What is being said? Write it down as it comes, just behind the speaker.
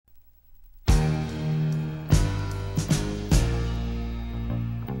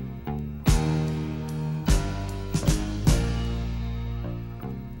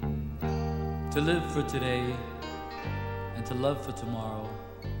To live for today and to love for tomorrow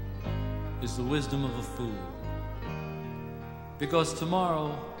is the wisdom of a fool, because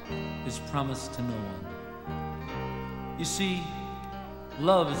tomorrow is promised to no one. You see,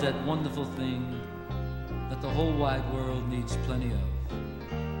 love is that wonderful thing that the whole wide world needs plenty of.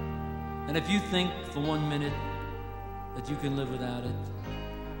 And if you think for 1 minute that you can live without it,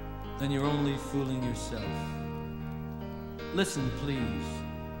 then you're only fooling yourself. Listen, please.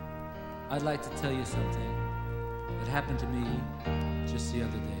 I'd like to tell you something that happened to me just the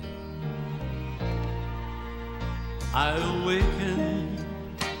other day. I awakened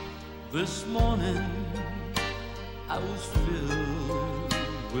this morning, I was filled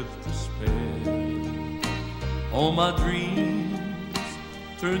with despair. All my dreams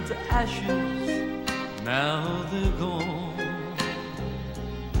turned to ashes, now they're gone.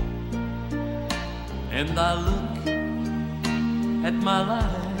 And I look at my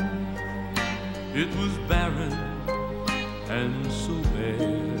life, it was barren and so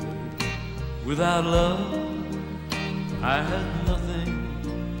bare. Without love, I had nothing,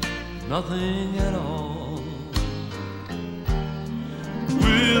 nothing at all.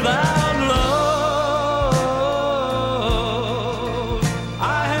 Without love,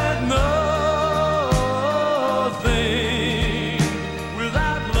 I had nothing.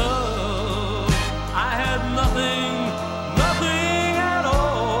 Without love, I had nothing, nothing at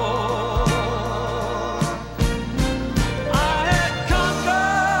all. I had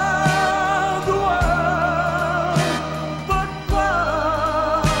conquered the world, but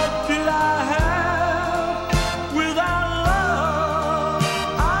what did I have? Without love,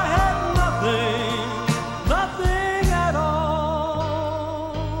 I had nothing, nothing at all.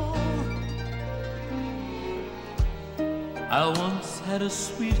 I once had a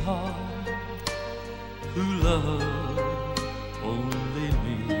sweetheart who loved only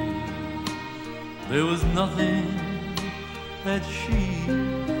me. There was nothing that she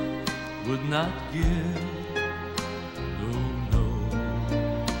would not give. No, no.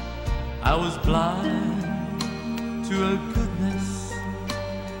 I was blind to her goodness,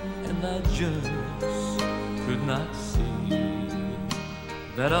 and I just could not see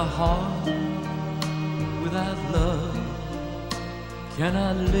that a heart without love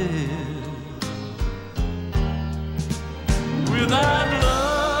cannot live. Without love,